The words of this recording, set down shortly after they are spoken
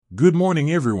Good morning,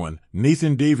 everyone.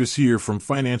 Nathan Davis here from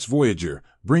Finance Voyager,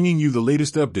 bringing you the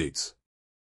latest updates.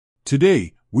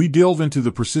 Today, we delve into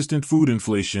the persistent food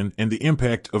inflation and the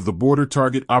impact of the border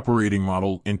target operating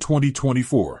model in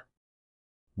 2024.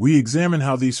 We examine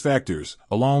how these factors,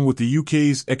 along with the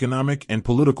UK's economic and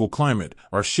political climate,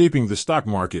 are shaping the stock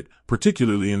market,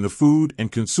 particularly in the food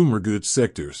and consumer goods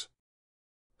sectors.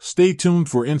 Stay tuned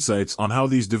for insights on how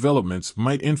these developments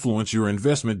might influence your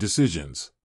investment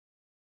decisions.